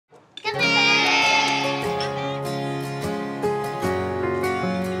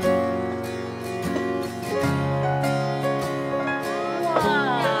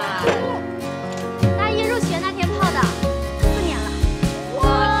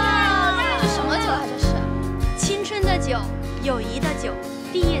友谊的酒，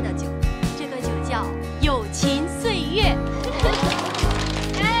毕业的酒，这个酒叫友情岁月。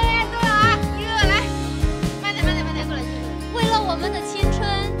哎，坐好啊，一个个来，慢点，过来。为了我们的青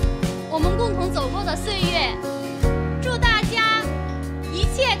春，我们共同走过的岁月，祝大家一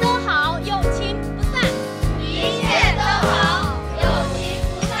切都好，友情不散。一切都好，友情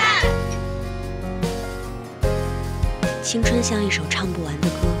不散。青春像一首唱不完的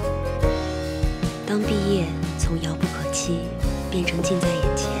歌，当毕业从遥不可期变成近在眼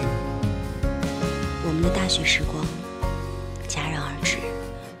前，我们的大学时光戛然而止。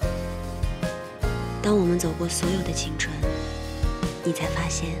当我们走过所有的青春，你才发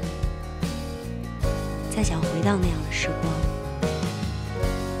现，再想回到那样的时光，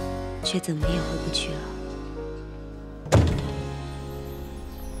却怎么也回不去了。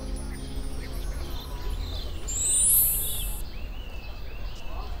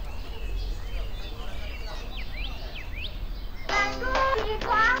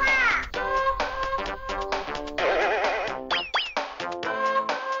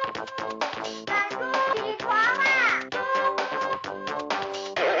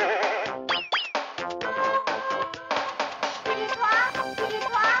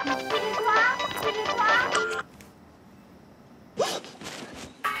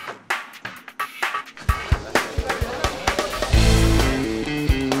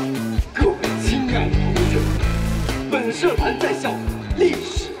社团在校，历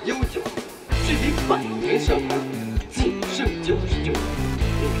史悠久，距离100年社团仅剩99。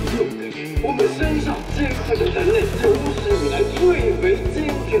6个月，我们身上肩负着人类有史以来最为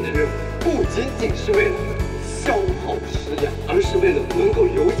艰巨的任务，不仅仅是为了消耗食粮，而是为了能够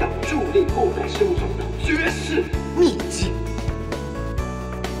留下助力后代生长的绝世秘籍。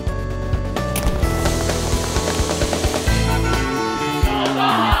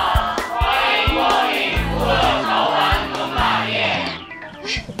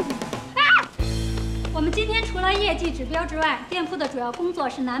业绩指标之外，店铺的主要工作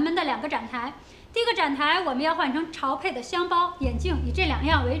是南门的2个展台。第一个展台我们要换成潮配的箱包、眼镜，以这2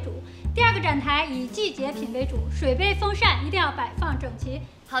样为主。第2个展台以季节品为主，水杯、风扇一定要摆放整齐。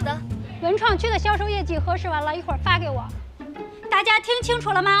好的。文创区的销售业绩核实完了，一会儿发给我。大家听清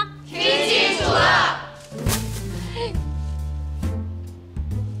楚了吗？听清楚了。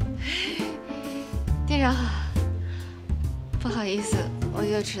店长好，不好意思，我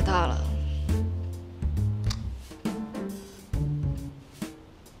又迟到了。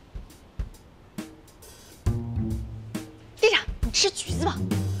店长，你吃橘子吧，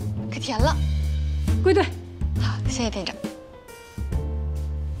可甜了。归队。好，谢谢店长。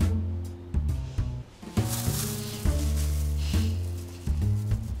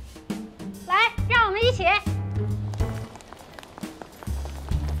来，让我们一起。1、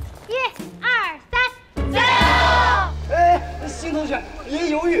2、3，加油！哎，新同学别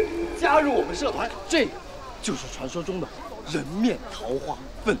犹豫，加入我们社团，这个就是传说中的人面桃花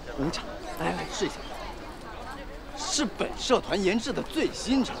粉红茶。来，试一下。是本社团研制的最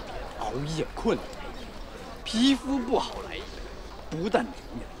新产品，熬夜困了皮肤不好来，不但能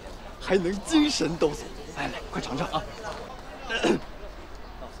养颜，还能精神抖擞。来，快尝尝啊！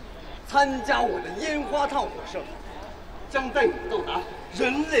参加我的烟花炭火社团，将带你到达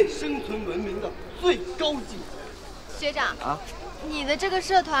人类生存文明的最高境界。学长啊，你的这个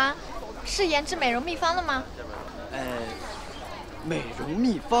社团是研制美容秘方的吗？美容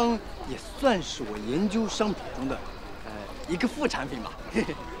秘方也算是我研究商品中的一个副产品吧。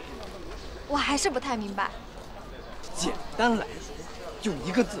我还是不太明白。简单来说，就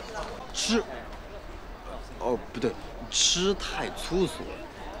一个字，吃。哦，不对，吃太粗俗了，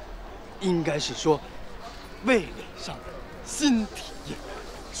应该是说味蕾上的新体验。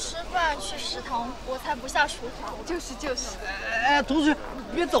吃饭去食堂，我才不下厨房。就是。哎，同学，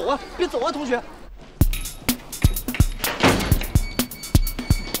别走啊，别走啊，同学。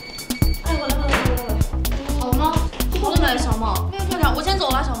好了吗？好了没，小梦？队长，我先走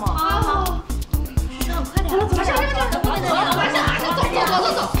了，小梦。好。学长，快点。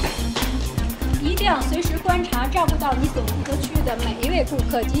走。一定要随时观察，照顾到你所负责区域的每一位顾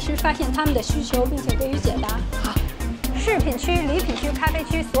客，及时发现他们的需求，并且给予解答。好。饰品区、礼品区、咖啡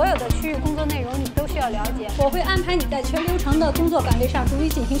区，所有的区域工作内容你都需要了解。我会安排你在全流程的工作岗位上逐一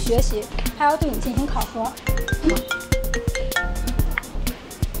进行学习，还要对你进行考核。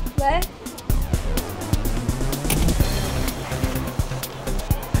喂。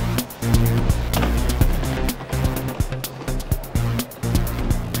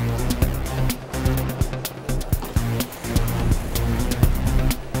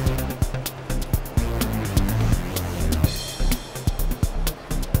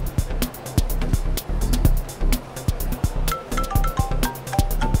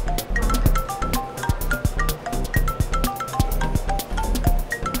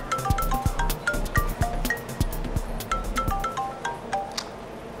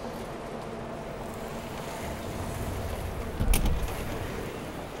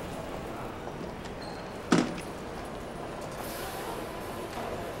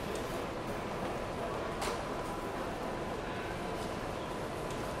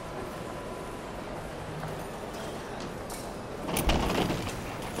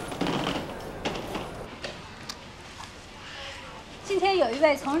有一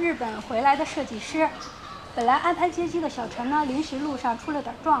位从日本回来的设计师，本来安排接机的小陈呢，临时路上出了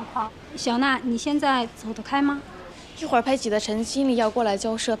点状况。小娜，你现在走得开吗？一会儿排挤的陈经理要过来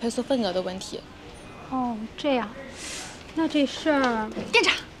交涉配送份额的问题。哦，这样，那这事儿，店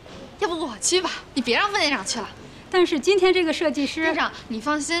长，要不我去吧，你别让副店长去了。但是今天这个设计师，店长，你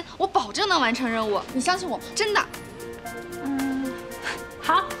放心，我保证能完成任务，你相信我，真的。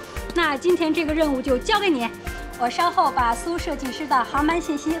好，那今天这个任务就交给你。我稍后把苏设计师的航班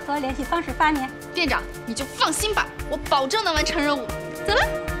信息和联系方式发您。店长，你就放心吧，我保证能完成任务。走了，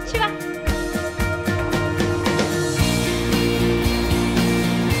去吧。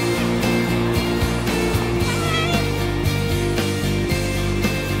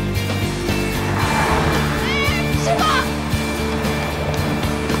师傅！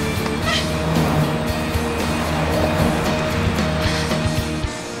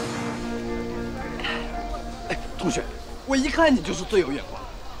同学，我一看你就是最有眼光，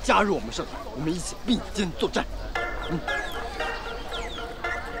加入我们社团，我们一起并肩作战。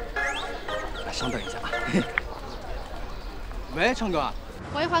稍等一下啊。喂，昌哥。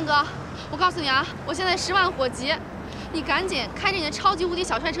喂，欢哥，我告诉你啊，我现在10万火急，你赶紧开着你的超级无敌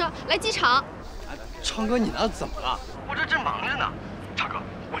小帅车来机场。昌哥，你那怎么了？我这正忙着呢。昌哥，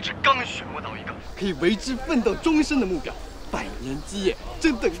我这刚寻摸到一个可以为之奋斗终身的目标，100年基业，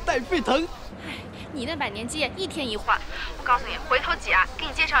正等待沸腾。你那100年基业一天一换，我告诉你，回头姐啊，给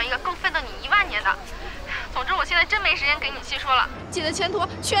你介绍一个够奋斗你1万年的。总之，我现在真没时间给你细说了，姐的前途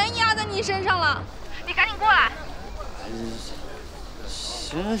全压在你身上了，你赶紧过来。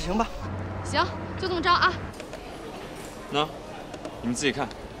行吧。行，就这么着啊。那，你们自己看。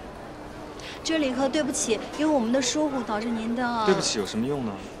这里可对不起，因为我们的疏忽导致您的……对不起有什么用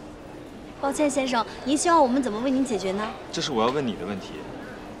呢？抱歉，先生，您希望我们怎么为您解决呢？这是我要问你的问题。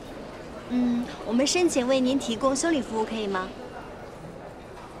我们申请为您提供修理服务，可以吗？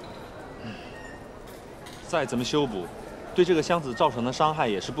再怎么修补，对这个箱子造成的伤害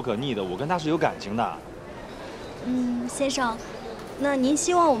也是不可逆的。我跟他是有感情的。先生，那您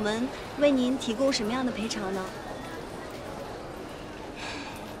希望我们为您提供什么样的赔偿呢？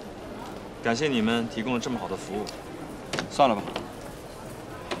感谢你们提供了这么好的服务，算了吧。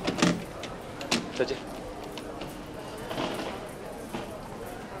再见。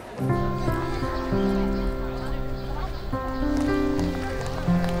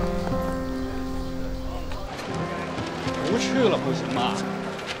不去了不行吗？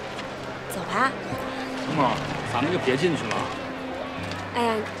走吧。陈某，咱们就别进去了。哎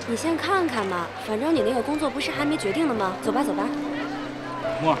呀，你先看看嘛，反正你那个工作不是还没决定呢吗？走吧，走吧。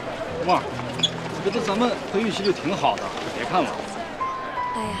沫儿，我觉得咱们回预期就挺好的，别看了。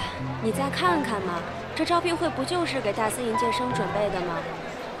哎呀，你再看看嘛，这招聘会不就是给大四应届生准备的吗？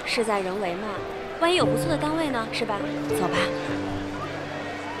事在人为嘛，万一有不错的单位呢，是吧？走吧。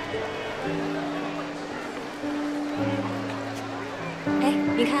哎，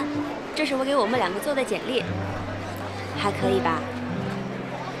你看，这是我给我们2个做的简历，还可以吧？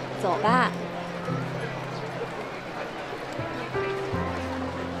走吧。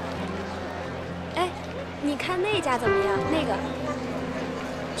哎，你看那家怎么样？那个，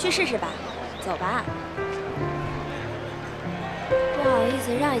去试试吧。走吧。不好意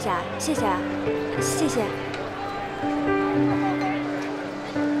思，让一下，谢谢，谢谢。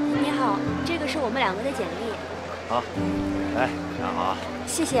你好，这个是我们2个的简历。好，来，拿好啊。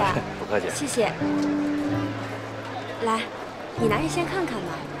谢谢啊。不客气。谢谢。来，你拿着先看看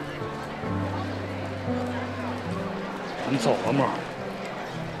吧。咱们走了，沫儿。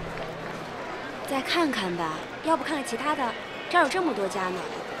再看看吧，要不看看其他的，这儿有这么多家呢。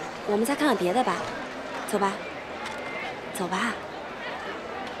我们再看看别的吧。走吧。走吧。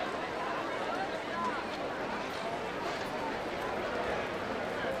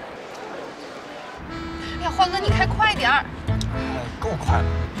哎呀，欢哥，你开快点儿！够快了。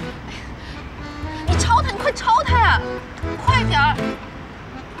你超他，你快超他呀！快点儿！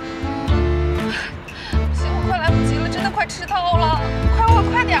不行，我快来不及了，真的快迟到了！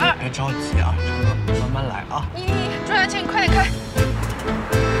快点儿！别着急啊，昌哥，慢慢来啊。你周亚倩，你快点开！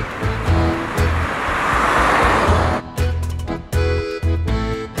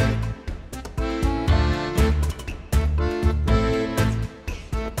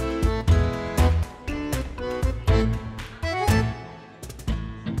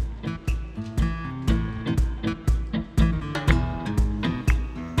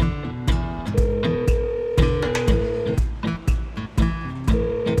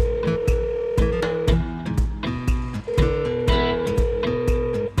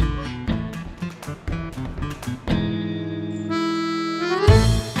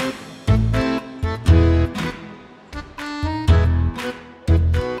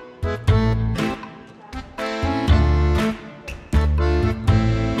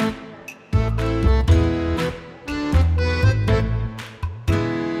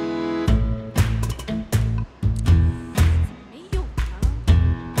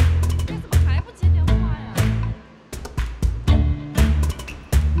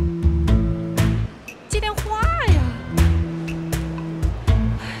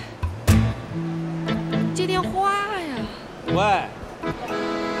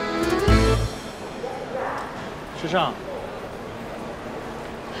尚。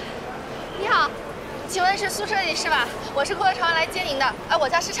你好，请问是宿舍里是吧？我是过了长来接您的，我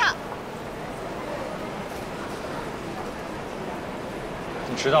叫诗畅。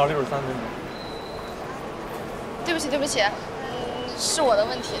你迟到了63分钟。对不起，对不起，是我的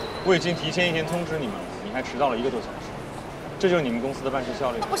问题。我已经提前1天通知你们了，你还迟到了1个多小时，这就是你们公司的办事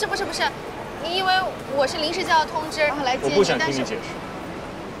效率。不是，你因为我是临时接到通知，然后来接你。我不想听你解释。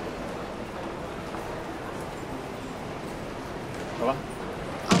走吧。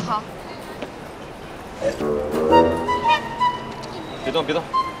好。别动，别动。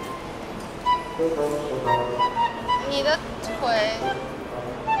你的腿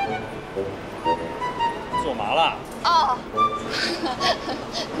做麻辣。哦。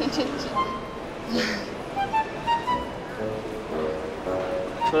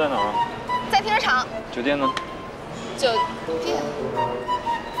车在哪儿啊？在停车场。酒店呢？酒店。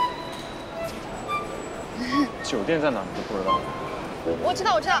酒店在哪儿？你都不知道？我知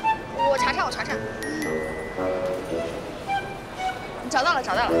道，我查查。找到了。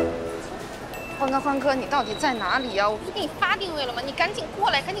欢哥，你到底在哪里呀？我不是给你发定位了吗？你赶紧过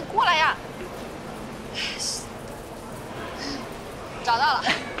来呀！找到了。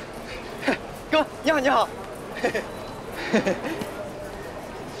哥，你好。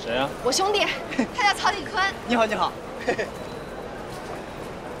谁呀？我兄弟，他叫曹景坤。你好。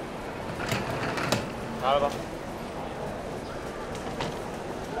来了吧。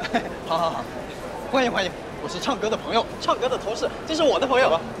好，欢迎，我是唱歌的朋友，唱歌的同事，这是我的朋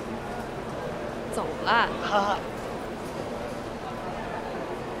友。走了。哈哈。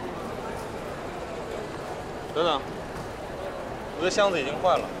等等，我的箱子已经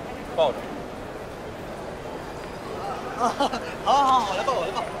坏了，抱着。好，来抱。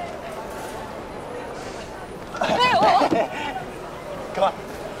哎呦！哥，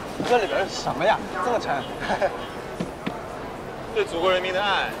这里边是什么呀？这么沉。对祖国人民的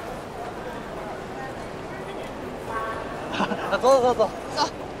爱。走。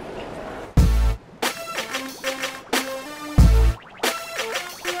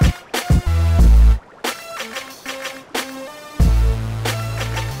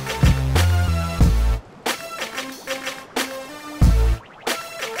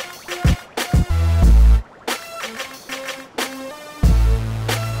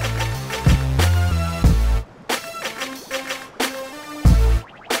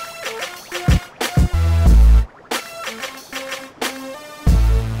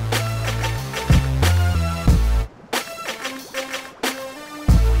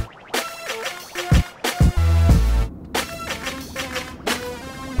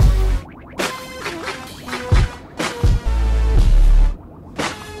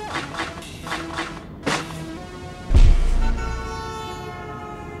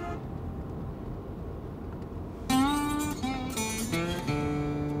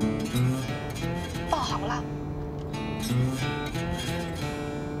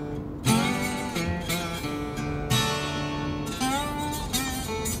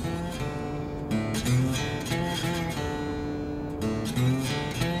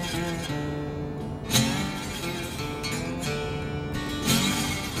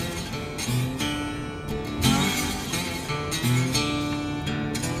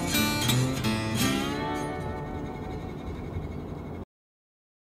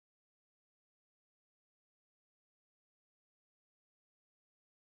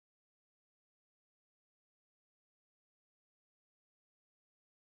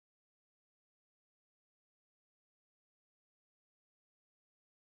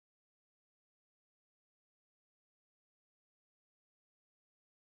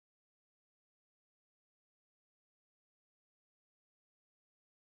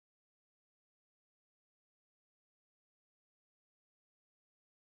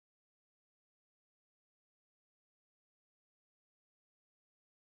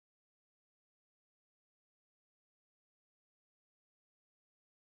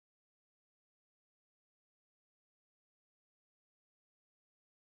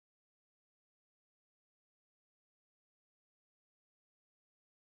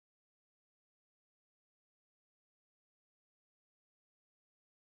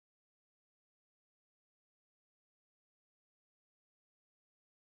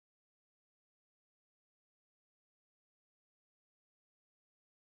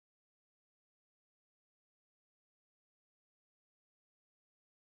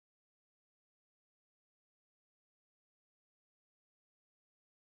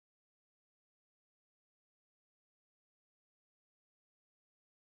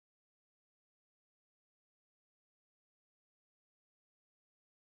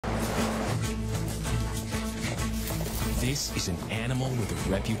is an animal with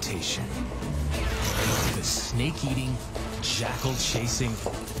a reputation. The snake-eating, jackal-chasing,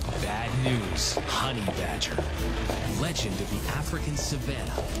 bad news honey badger. Legend of the African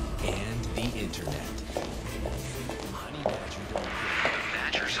savanna and the internet. Honey badger don't care. The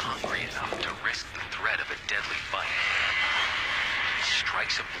badger's hungry enough to risk the threat of a deadly bite. He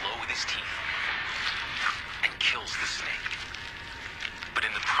strikes a blow with his teeth and kills the snake. But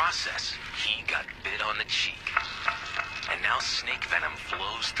in the process, he got bit on the cheek. And now snake venom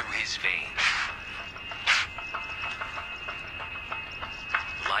flows through his veins.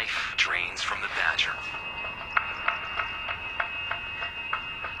 Life drains from the badger.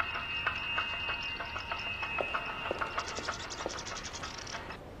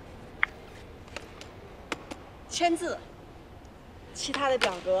 签字，其他的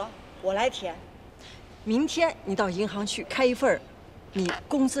表格我来填。明天你到银行去开一份你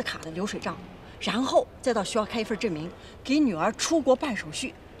工资卡的流水账，然后再到学校开一份证明，给女儿出国办手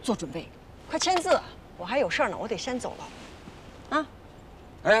续做准备。快签字，我还有事儿呢，我得先走了。啊？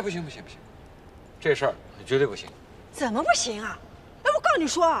哎，不行，这事儿绝对不行。怎么不行啊？哎，我告诉你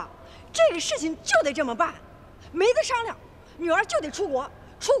说啊，这个事情就得这么办，没得商量。女儿就得出国，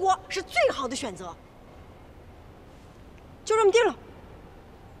出国是最好的选择。就这么定了。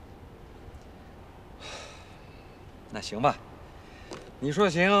那行吧，你说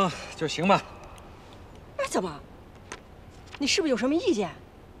行就行吧。哎，怎么？你是不是有什么意见？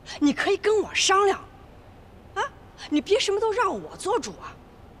你可以跟我商量。啊，你别什么都让我做主啊。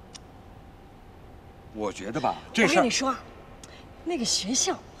我觉得吧，这事儿我跟你说，那个学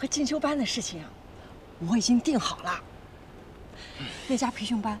校和进修班的事情啊，我已经定好了。那家培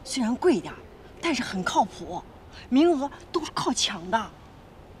训班虽然贵点，但是很靠谱，名额都是靠抢的。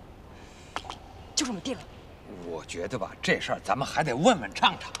就这么定了。我觉得吧，这事儿咱们还得问问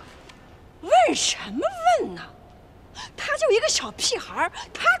畅畅。问什么问呢？他就一个小屁孩，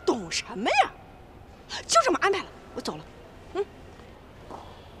他懂什么呀？就这么安排了，我走了。嗯。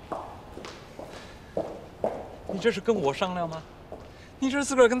你这是跟我商量吗？你这是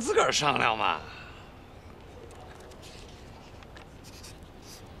自个儿跟自个儿商量吗？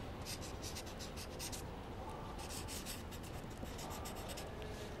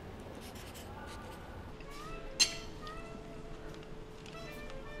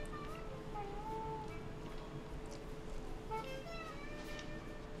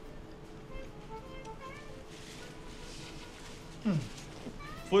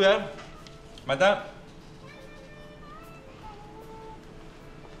服务员，买单。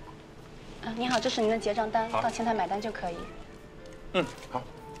您好，这是您的结账单，到前台买单就可以。嗯，好，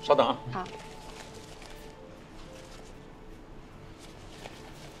稍等啊。好。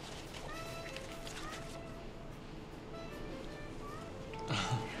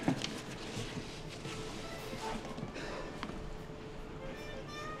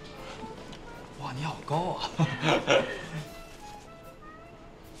哇，你好高啊！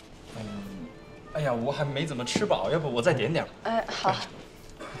哎呀，我还没怎么吃饱，要不我再点点？好。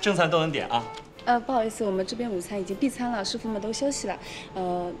正餐都能点啊。不好意思，我们这边午餐已经闭餐了，师傅们都休息了。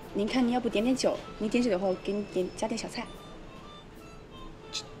您看，您要不点点酒？您点酒以后，给你加点小菜。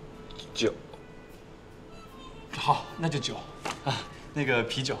酒。好，那就酒啊，那个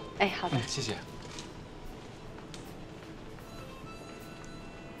啤酒。哎，好的，谢谢。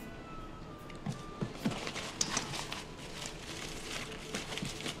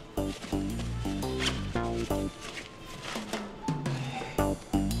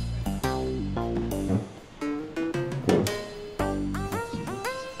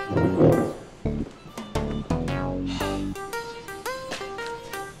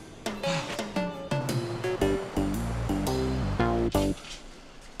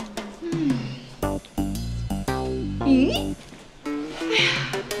咦？哎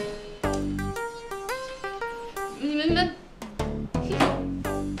呀，你们，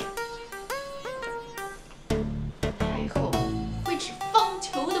太后会指方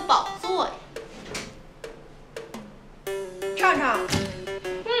球的宝座呀！畅畅，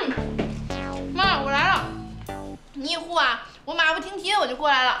妈，我来了。你一呼啊，我马不停蹄我就过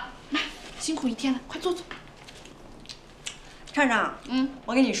来了。妈，辛苦一天了，快坐坐。畅畅，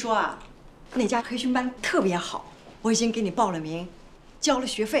我跟你说啊，那家培训班特别好。我已经给你报了名，交了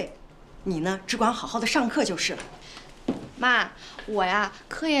学费，你呢只管好好的上课就是了。妈，我呀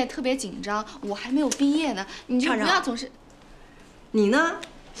课业特别紧张，我还没有毕业呢，你就不要总是。你呢，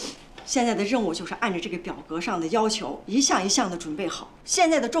现在的任务就是按照这个表格上的要求，一项一项的准备好。现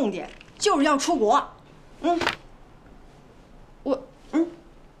在的重点就是要出国。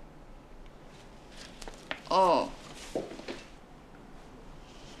哦。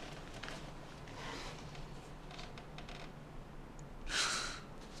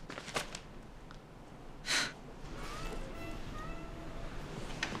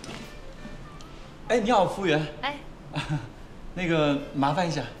哎，你好，服务员。哎，那个麻烦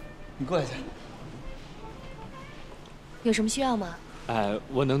一下，你过来一下。有什么需要吗？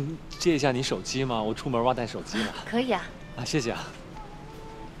我能借一下你手机吗？我出门忘带手机了。可以啊。啊，谢谢啊。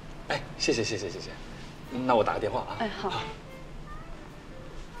哎，谢谢。那我打个电话啊。哎，好。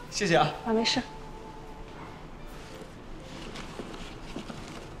谢谢啊。啊，没事。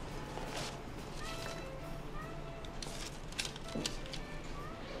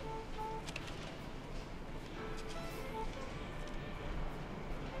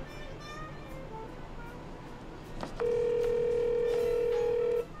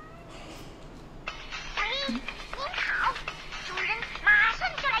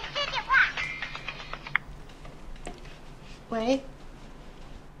喂，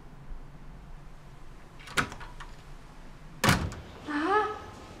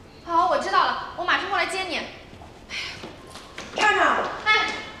好，我知道了，我马上过来接你。看看，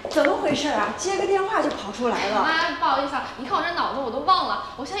哎，怎么回事啊？接个电话就跑出来了。妈，不好意思啊，你看我这脑子我都忘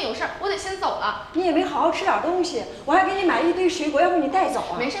了，我现在有事儿，我得先走了。你也没好好吃点东西，我还给你买一堆水果，要不你带走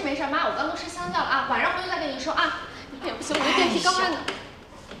啊？没事，妈，我刚都吃香蕉了啊，晚上回去再跟你说啊。哎呀，不行，我这电梯刚按的。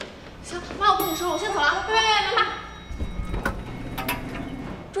行，妈，我跟你说，我先走了，拜拜，妈妈。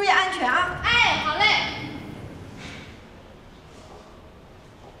注意安全啊！哎，好嘞。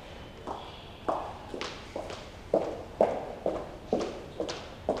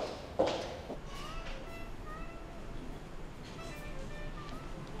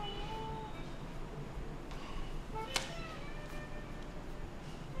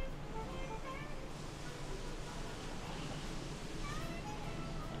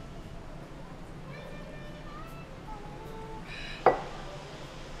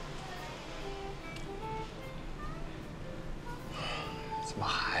怎么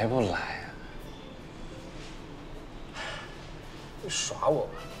还不来呀？你耍我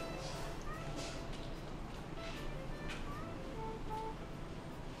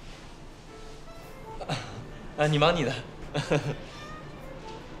吧？你忙你的。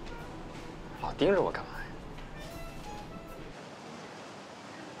老盯着我干嘛呀？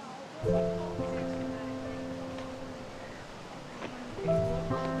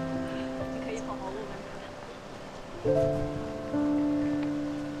你可以好好问问他。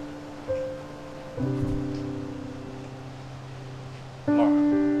沫儿，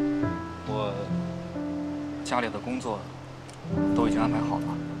我家里的工作都已经安排好了。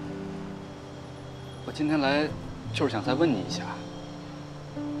我今天来就是想再问你一下，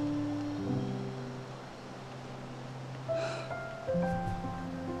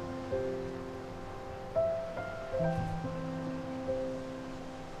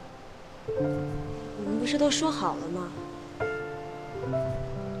我们不是都说好了吗？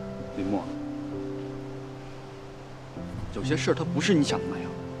林沫，有些事儿它不是你想的那样。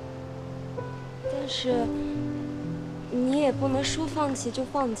但是你也不能说放弃就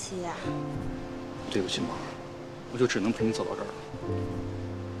放弃呀。对不起，沫儿，我就只能陪你走到这儿了。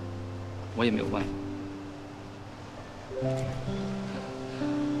我也没有办法。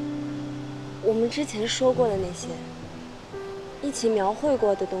我们之前说过的那些，一起描绘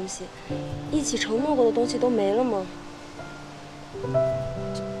过的东西，一起承诺过的东西都没了吗？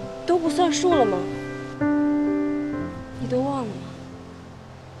都不算数了吗？你都忘了吗？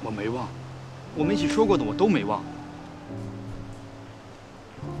我没忘，我们一起说过的我都没忘。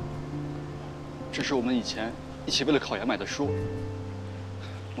这是我们以前一起为了考研买的书，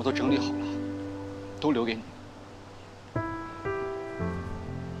我都整理好了，都留给你。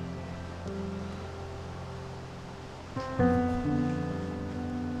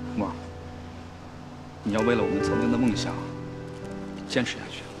沫儿，你要为了我们曾经的梦想坚持下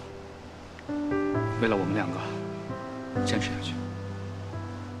去，为了我们两个坚持下去。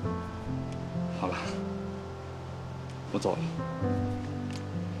好了，我走了。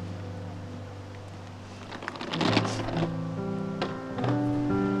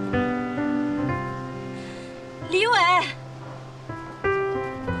李伟，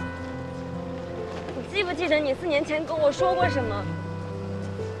你记不记得你4年前跟我说过什么？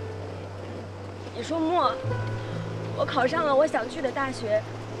你说沫，我考上了我想去的大学。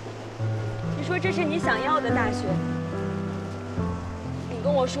你说这是你想要的大学。你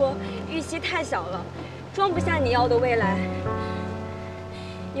跟我说预期太小了，装不下你要的未来。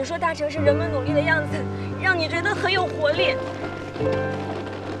你说大城市人们努力的样子，让你觉得很有活力。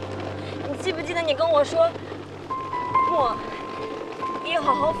你记不记得你跟我说？沫，你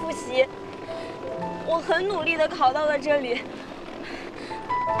好好复习。我很努力的考到了这里，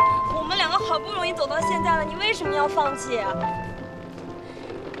我们两个好不容易走到现在了，你为什么要放弃啊？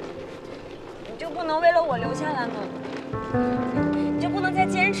你就不能为了我留下来吗？你就不能再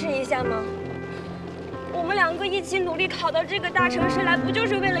坚持一下吗？们两个一起努力考到这个大城市来，不就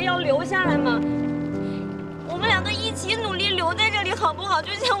是为了要留下来吗？我们两个一起努力留在这里，好不好？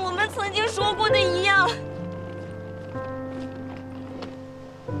就像我们曾经说过的一样。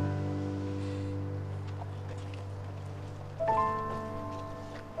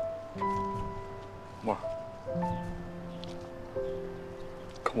沫儿，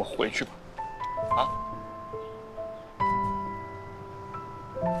跟我回去吧，啊？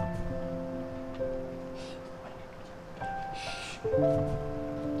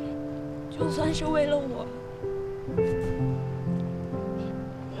就算是为了我，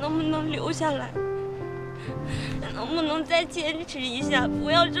能不能留下来？能不能再坚持一下？不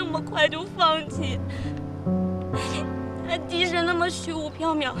要这么快就放弃。他即使那么虚无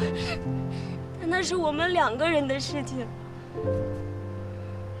缥缈，但那是我们两个人的事情。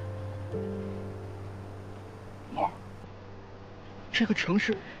沫儿，这个城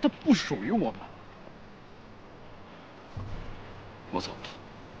市它不属于我们。我走了，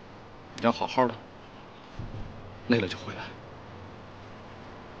你要好好的，累了就回来。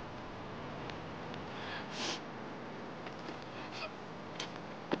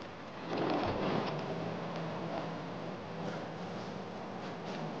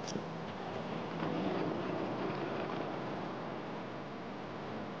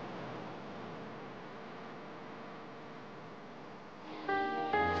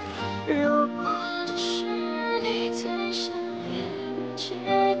如果这是你最想念的结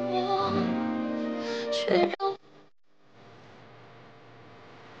果，却让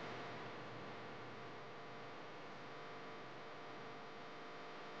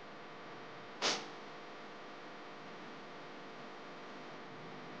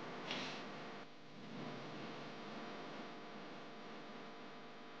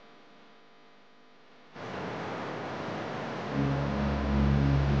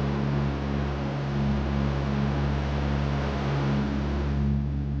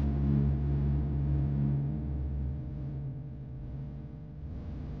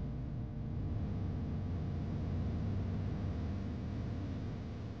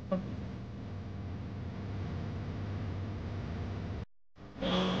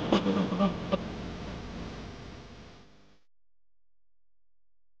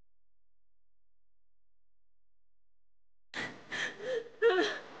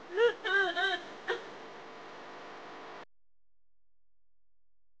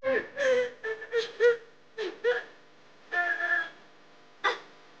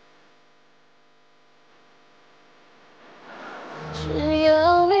只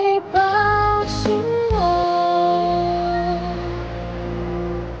要你抱紧我，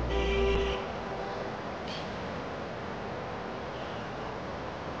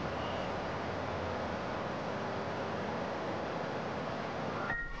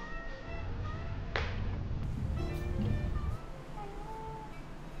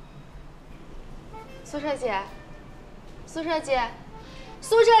苏澈姐，苏澈姐，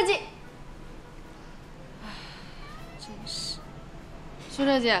苏澈姐，真是。苏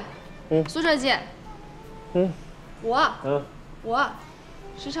澈姐，苏澈姐，我，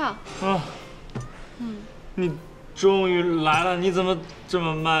时尚，你终于来了，你怎么这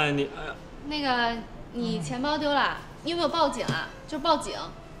么慢？你，哎呀，那个你钱包丢了，你有没有报警啊？就是报警。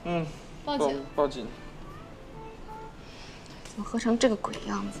报警。报警。怎么喝成这个鬼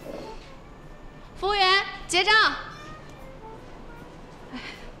样子？服务员，结账。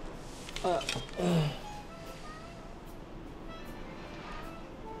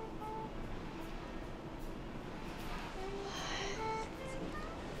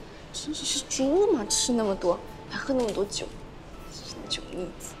真是猪吗？吃那么多，还喝那么多酒，酒腻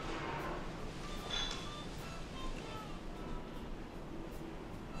子。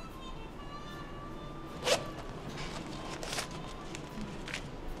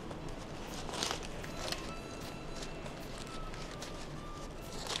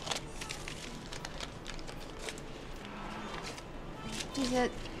这些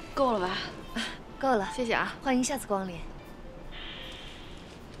够了吧？够了，谢谢啊，欢迎下次光临。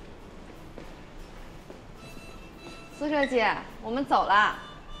苏澈姐，我们走了。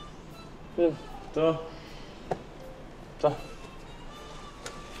走。走。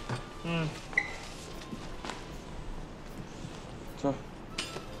走。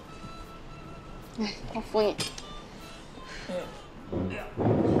哎，我扶你。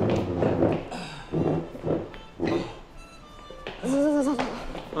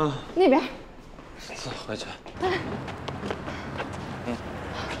走。那边。走，回去。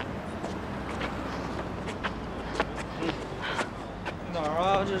哪儿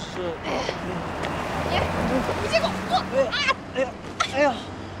啊？这是。你别给我过！哎呀！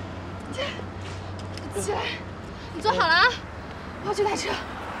起来，你坐好了啊！我要去带车。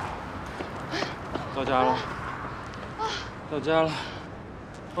到家了。到家了。师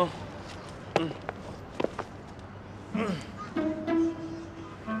傅！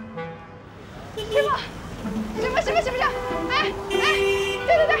哎，对，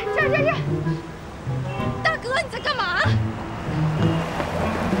这！大哥，你在干嘛？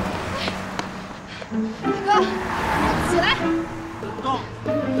大哥，起来！不动，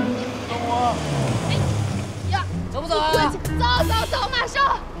等我。哎呀，走不走啊？走，马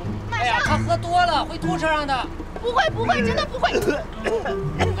上！哎呀，他喝多了，会吐车上的。不会，真的不会。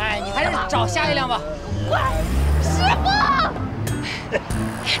哎，你还是找下一辆吧。快，师傅！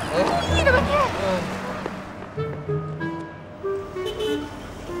故意的吧你？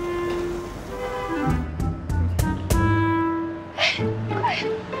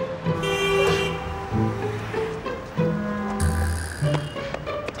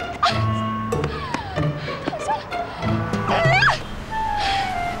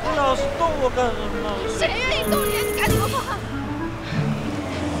我干什么？谁愿意动你？你赶紧给我放好！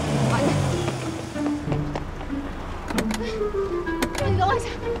你等我一下。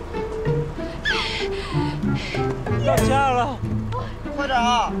到家了，快点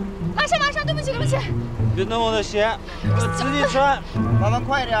啊！马上，对不起。别弄我的鞋，我自己穿。慢慢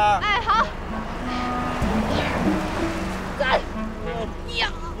快点。哎，好。呀！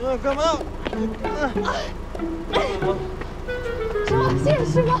干嘛？师傅，谢谢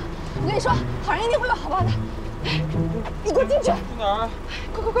师傅。我跟你说，好人一定会有好报的。你给我进去。去哪儿？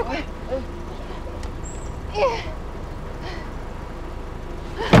快！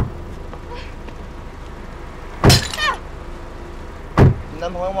你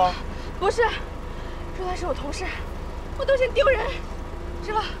男朋友吗？不是，说他是我同事，我都嫌丢人。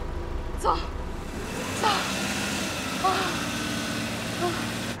师傅，走。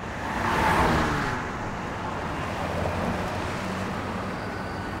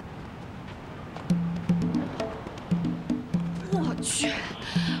我去，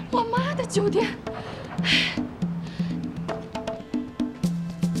我妈的酒店！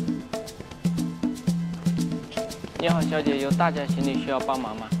你好，小姐，有大件行李需要帮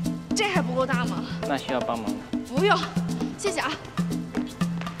忙吗？这还不够大吗？那需要帮忙吗？不用，谢谢啊。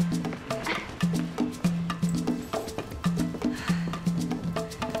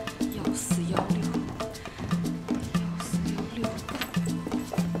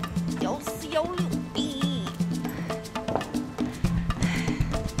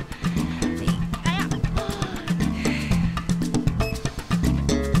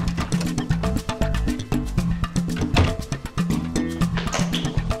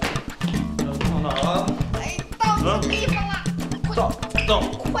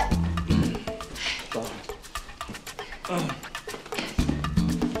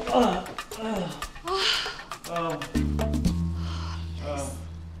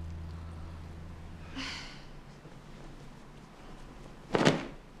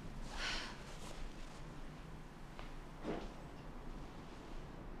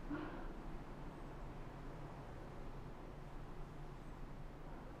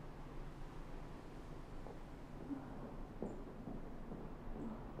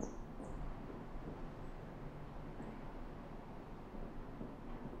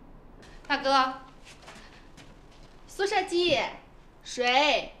大哥，宿舍鸡，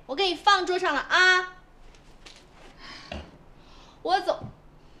水，我给你放桌上了啊。我走。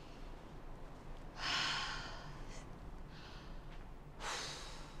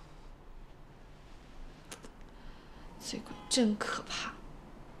这个真可怕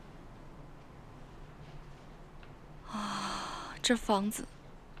啊！这房子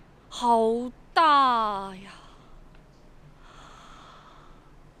好大呀！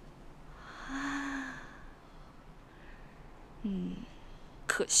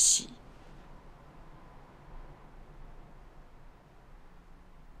可惜。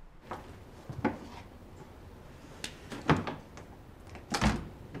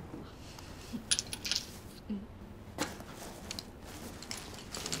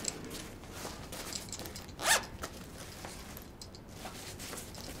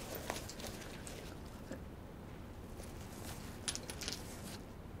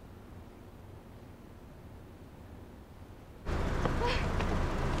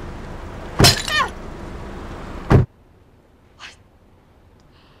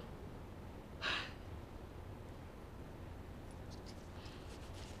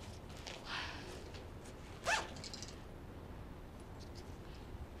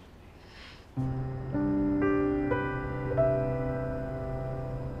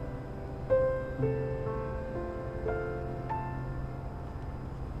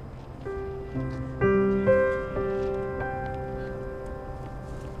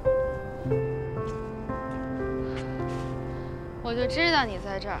就知道你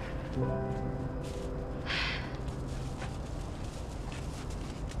在这儿。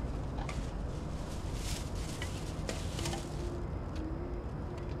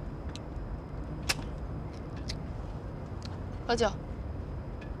喝酒。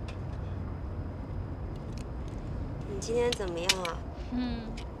你今天怎么样啊？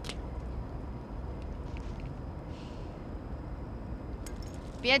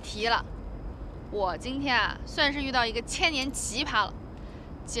别提了，我今天啊，算是遇到一个千年奇葩了，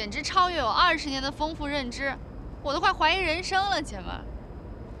简直超越我20年的丰富认知，我都快怀疑人生了，姐们儿。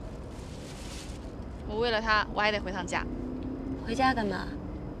我为了他，我还得回趟家。回家干嘛？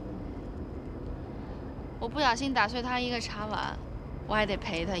我不小心打碎他一个茶碗，我还得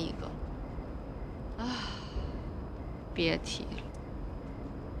赔他一个。啊，别提了。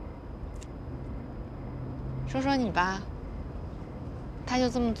说说你吧。他就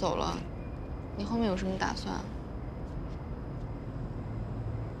这么走了，你后面有什么打算？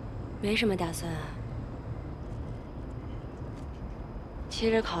没什么打算啊，接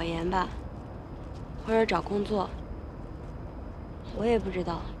着考研吧，或者找工作。我也不知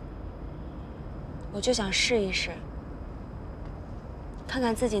道，我就想试一试，看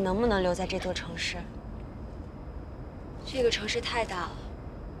看自己能不能留在这座城市。这个城市太大了，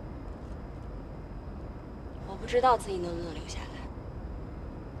我不知道自己能不能留下来。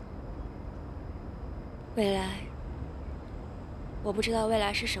未来，我不知道未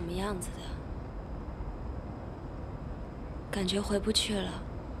来是什么样子的，感觉回不去了，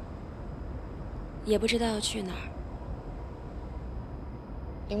也不知道要去哪儿。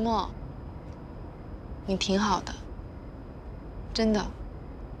林墨，你挺好的，真的。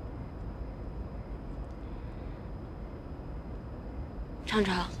畅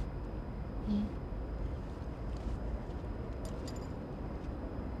畅，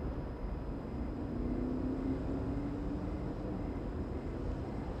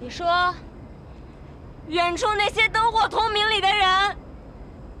你说，远处那些灯火通明里的人，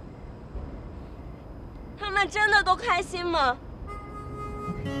他们真的都开心吗？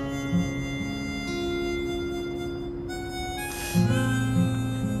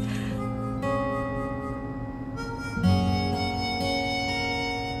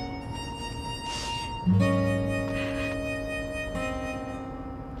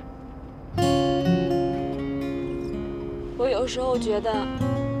我有时候觉得，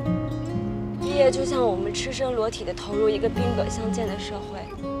毕业就像我们赤身裸体地投入一个兵戈相见的社会，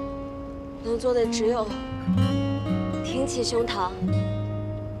能做的只有挺起胸膛，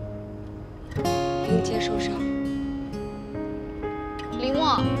并接受伤。林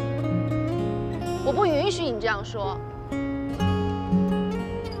墨，我不允许你这样说。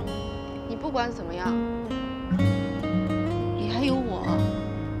你不管怎么样，你还有我。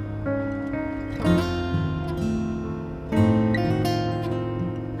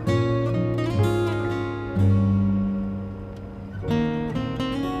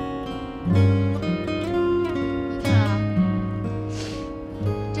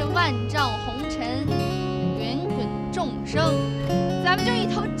咱们就一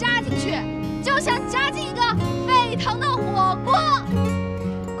头扎进去，就像扎进一个沸腾的火锅。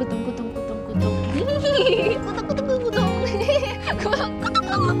咕咚咕咚咕咚咕咚，咕咚咕咚咕咚咕咚，咕咚咕咚咕咚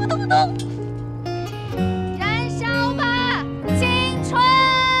咕咚咕咚。燃烧吧，青春！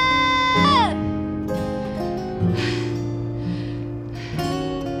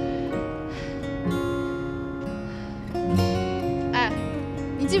哎，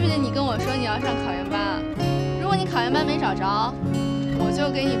你记不记得你跟我说你要上考研班啊？如果你考研班没找着，我就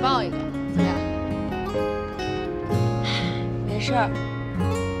给你报一个，怎么样？没事儿，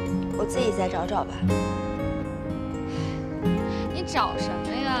我自己再找找吧。你找什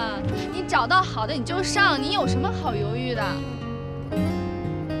么呀？你找到好的你就上，你有什么好犹豫的？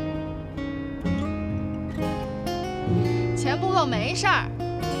钱不够没事儿，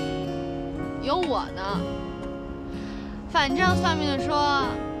有我呢。反正算命的说，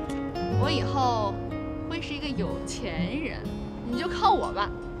我以后会是一个有钱人。你就靠我吧，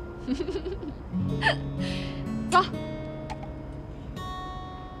走。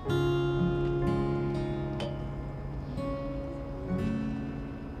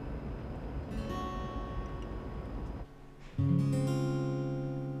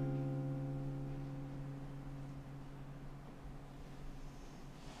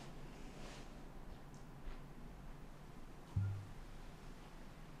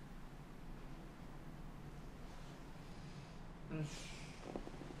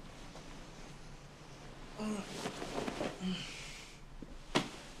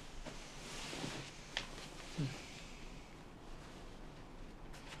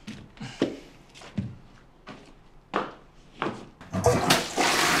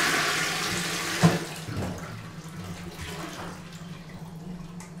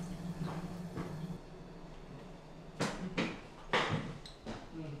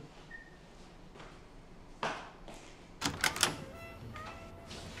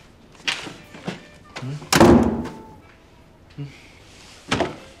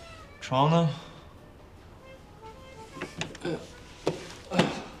床呢？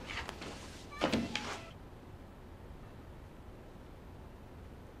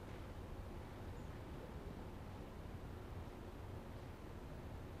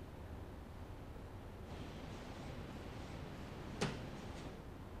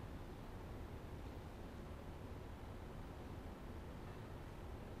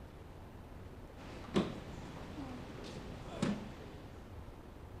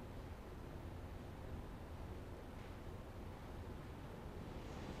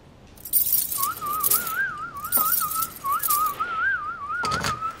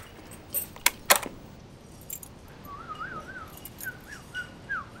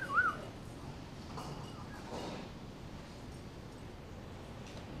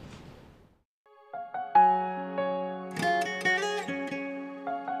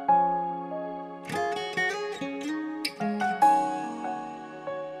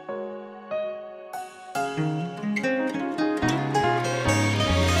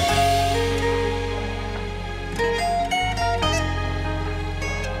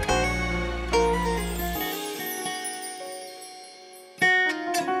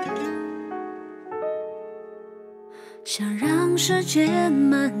想让时间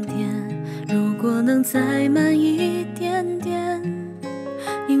慢点，如果能再慢一点点，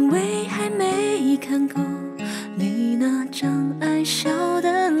因为还没看够你那张爱笑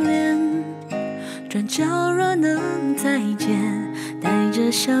的脸。转角若能再见，带着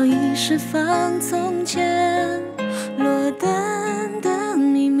笑意释放从前，落单的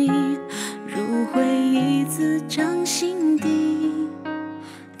秘密如回忆滋长心底。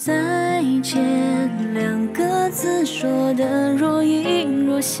再见两个字说得若隐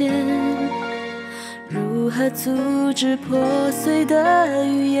若现，如何阻止破碎的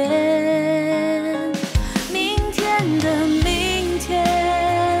语言？明天的明天，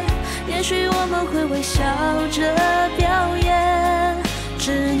也许我们会微笑着表演，稚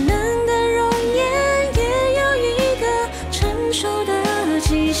嫩的容颜也有一个成熟的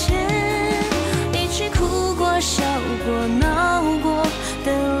极限，一起哭过笑过闹过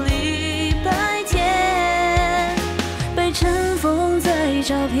的礼拜天，被尘封在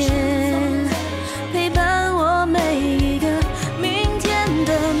照片，陪伴我每一个明天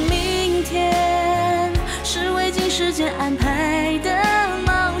的明天，是未经时间安排